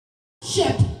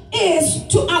worship is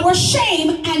to our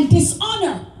shame and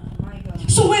dishonor.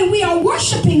 So when we are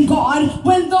worshiping God,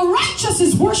 when the righteous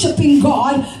is worshiping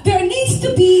God, there needs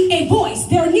to be a voice.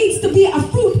 There needs to be a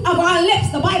fruit of our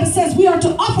lips. The Bible says we are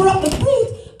to offer up the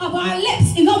fruit of our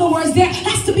lips. In other words, there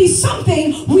has to be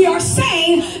something we are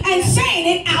saying and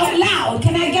saying it out loud.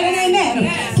 Can I get an amen?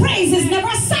 Yes. Praise is never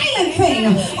a silent thing.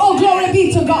 Oh, glory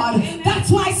be to God.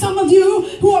 That's why some of you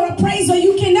who are a praiser,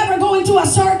 you can never go into a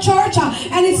church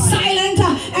and it's silent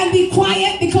and be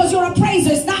quiet because you're a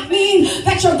praiser. It's not mean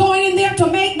that you're going in there to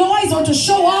make noise or to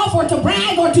show off or to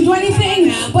brag or to do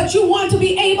anything, but you want to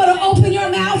be able to open your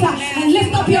mouth and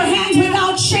lift up your hands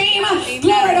without shame.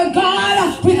 Glory to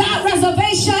God, without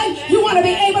reservation. You want to be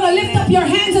able to lift up your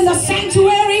hands in the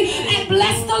sanctuary and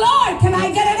bless the Lord. Can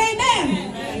I get an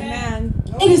amen? Amen.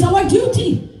 It is our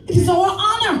duty. It is our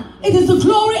honor. It is the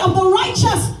glory of the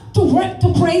righteous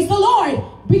to praise the Lord,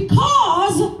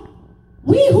 because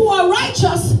we who are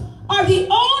righteous are the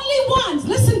only ones,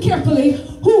 listen carefully,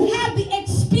 who have the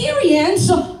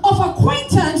experience of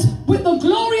acquaintance with the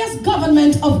glorious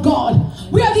government of God.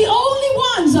 We are the only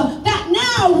ones that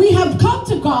now we have come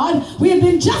to God. We have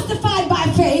been justified by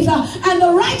faith, and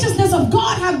the righteousness of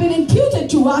God have been imputed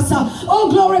to us. Oh,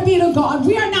 glory be to God.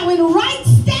 We are now in right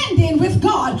standing with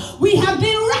God. We have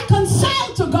been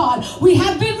reconciled to God. We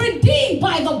have been redeemed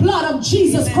by the blood of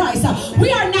Jesus Christ.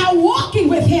 We are now walking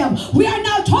with him. We are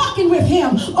now talking with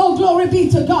him. Oh, glory be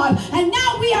to God. And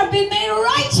now we have been made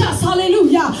righteous.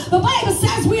 Hallelujah. The Bible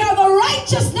says we are the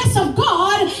righteousness of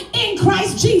God in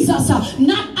Christ Jesus.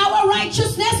 Not our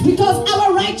righteousness, because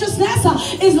our righteousness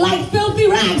is like filthy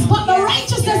rags, but the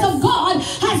righteousness of God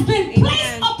has been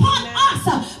placed upon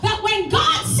us, that when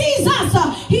God sees us,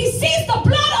 he sees the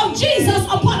blood of Jesus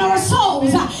upon our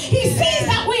souls. He sees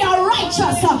that we are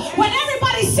righteous. When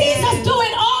everybody sees us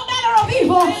doing all manner of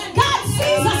evil, God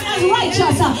sees us as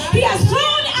righteous. He has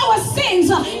thrown our sins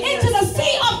into the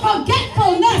sea of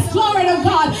forgetfulness. Glory to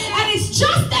God. And it's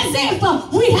just as if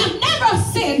we have never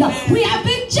sinned. We have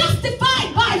been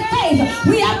justified by faith.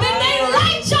 We have been made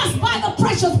righteous by the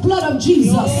precious blood of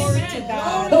Jesus.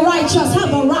 The righteous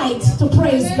have a right to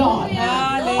praise God.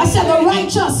 I said the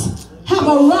righteous have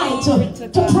a right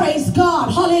to praise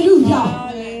God.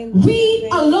 Hallelujah. We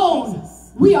alone,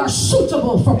 we are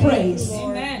suitable for praise.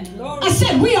 I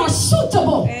said we are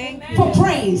suitable for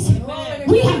praise.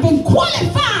 We have been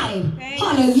qualified,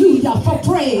 hallelujah, for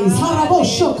praise.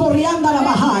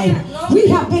 We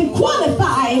have been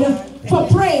qualified for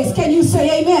praise. Can you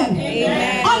say amen?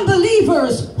 Amen.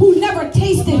 Unbelievers who never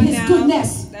tasted his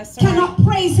goodness cannot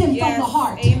praise him from the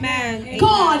heart. Amen.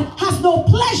 God has no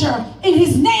pleasure in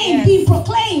his name being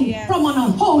proclaimed from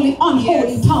unholy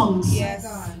tongues.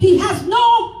 He has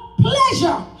no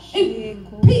pleasure in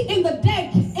the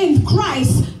dead in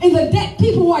Christ, in the dead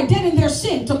people who are dead in their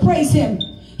sin, to praise him.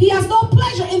 He has no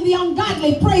pleasure in the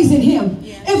ungodly praising him.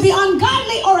 If the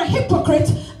ungodly or a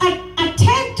hypocrite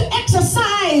attempt to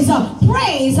exercise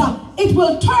praise, it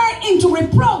will turn into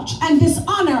reproach and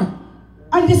dishonor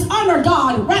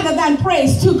God rather than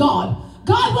praise to God.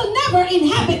 God will never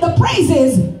inhabit the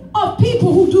praises of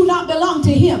people who do not belong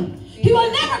to him. He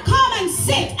will never come and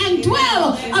sit and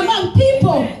dwell among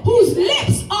people whose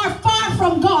lips are far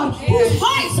from God, whose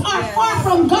hearts are far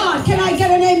from God. Can I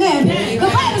get an amen? The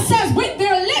Bible says with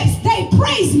their lips they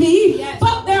praise me,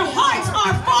 but their hearts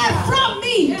are far from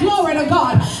me. Glory to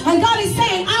God. And God is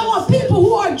saying, I want people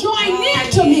who are drawing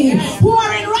near to me, who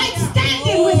are in right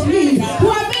standing with me, who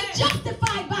have been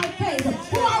justified by faith,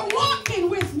 who are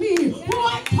walking with me, who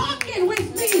are talking with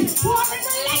me, who are in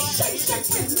relationship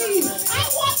with me. I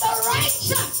want the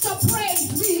righteous to praise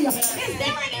me. Is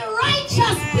there any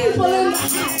righteous people in the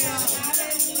house?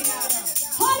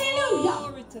 Hallelujah.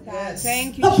 Yes.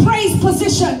 Thank you. The praise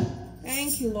position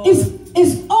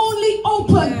is only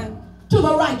open to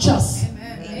the righteous.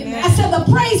 Amen. I said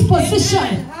the praise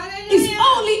position is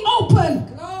only open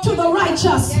to the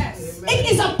righteous.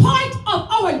 It is a part of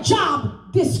our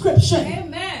job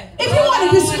description. If you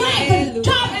want to describe the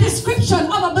job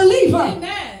description of a believer,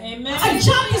 a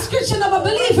job description of a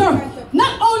believer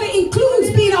not only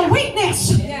includes being a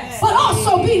witness, but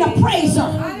also being a praiser,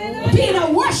 being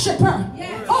a worshiper.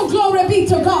 Oh, glory be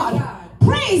to God.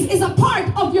 Praise is a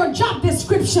part of your job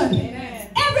description.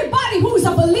 Everybody who is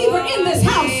a believer in this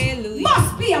house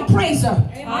must be a praiser.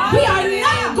 We are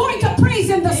not going to praise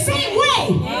in the same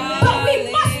way, but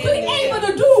we must be able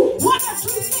to do one or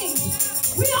two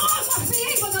things. We all must be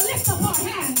able to lift up our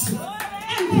hands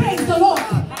and praise the Lord.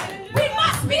 We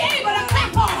must be able to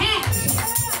clap our hands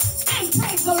and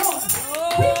praise the Lord.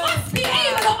 We must be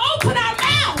able to open our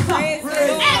mouths and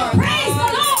praise the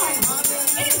Lord.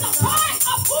 It is a part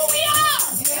of who we are.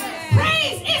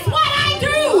 Praise is what I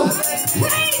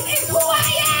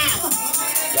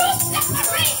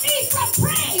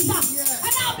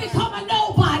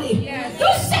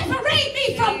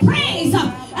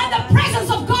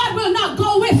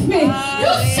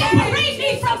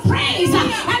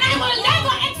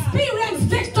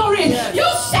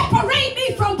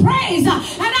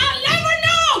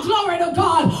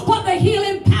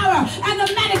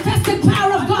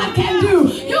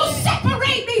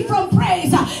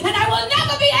place, and I will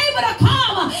never be able to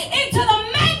come into the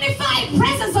magnified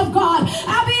presence of God.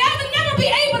 I'll never be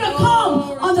able to come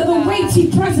under the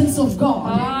weighty presence of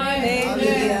God.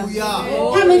 Hallelujah.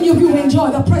 How many of you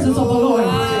enjoy the presence of the Lord?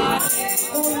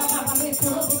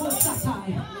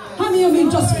 How many of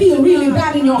you just feel really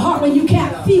bad in your heart when you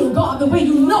can't feel God the way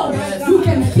you know you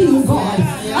can feel God?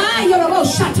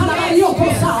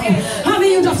 How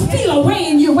many of you just feel away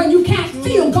in you when you can't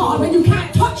feel God, when you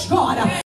can't touch God?